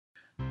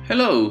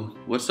Hello,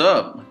 what's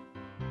up?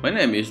 My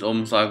name is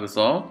Oum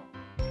Saokosal.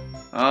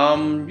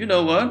 You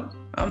know what?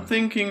 I'm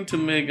thinking to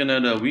make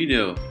another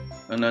video,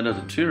 another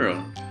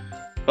tutorial.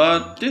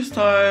 But this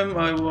time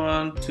I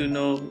want to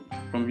know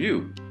from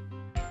you.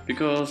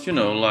 Because, I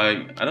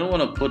don't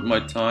want to put my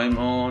time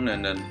on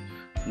and then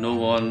no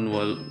one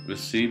will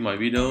receive my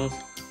videos.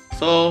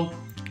 So,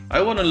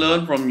 I want to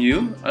learn from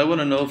you. I want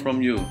to know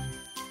from you.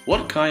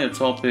 What kind of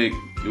topic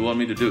you want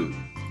me to do?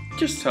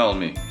 Just tell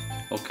me,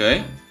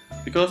 okay?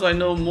 Because I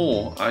know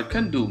more, I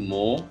can do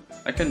more.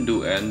 I can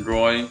do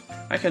Android,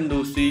 I can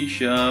do C#,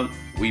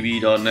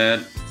 VB.NET,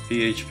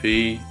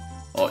 PHP,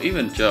 or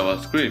even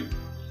JavaScript.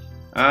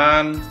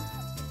 And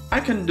I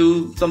can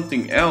do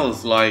something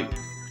else like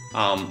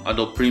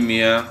Adobe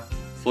Premiere,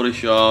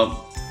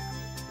 Photoshop,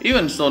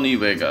 even Sony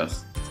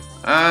Vegas.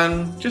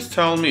 And just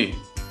tell me,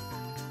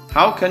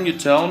 how can you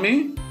tell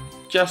me?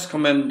 Just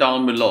comment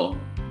down below.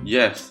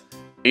 Yes,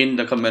 in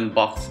the comment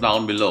box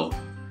down below.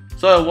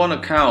 So I want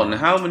to count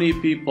how many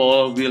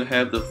people will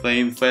have the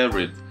same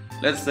favorite.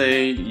 Let's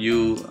say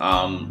you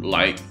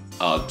like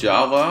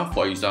Java,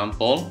 for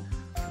example.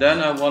 Then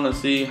I want to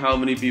see how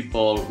many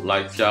people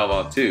like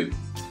Java too.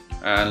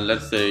 And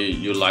let's say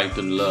you like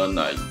to learn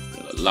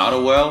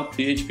Laravel,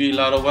 PHP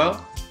Laravel.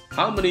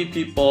 How many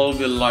people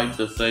will like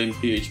the same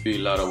PHP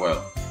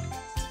Laravel?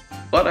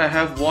 But I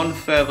have one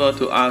favor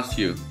to ask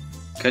you.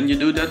 Can you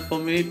do that for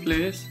me,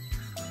 please?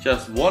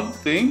 Just one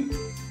thing.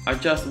 I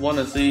just want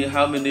to see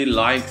how many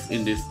likes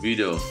in this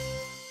video.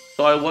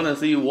 So I want to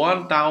see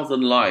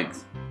 1,000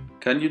 likes.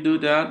 Can you do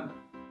that?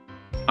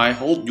 I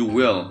hope you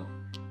will.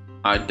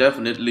 I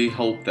definitely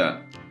hope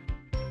that.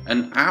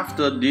 And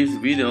after this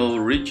video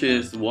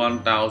reaches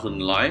 1,000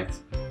 likes,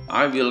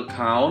 I will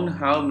count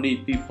how many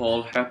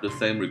people have the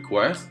same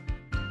request.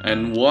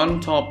 And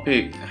one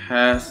topic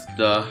has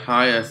the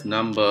highest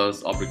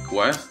numbers of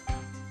requests,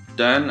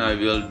 then I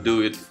will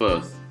do it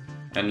first.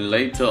 And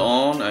later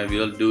on I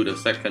will do the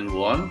second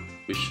one,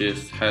 which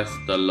has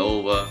the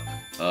lower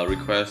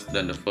request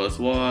than the first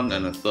one,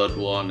 and the third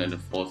one, and the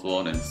fourth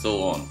one, and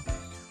so on.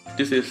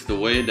 This is the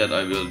way that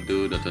I will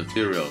do the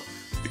tutorial,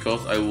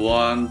 because I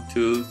want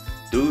to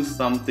do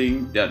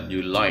something that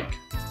you like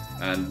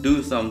and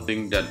do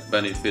something that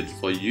benefits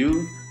for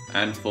you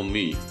and for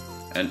me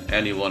and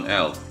anyone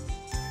else.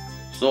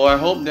 So I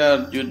hope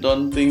that you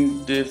don't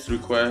think this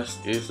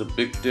request is a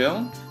big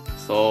deal.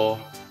 So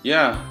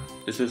yeah,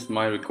 this is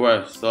my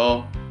request.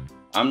 So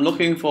I'm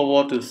looking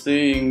forward to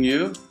seeing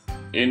you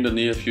in the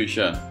near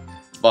future.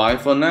 Bye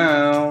for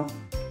now.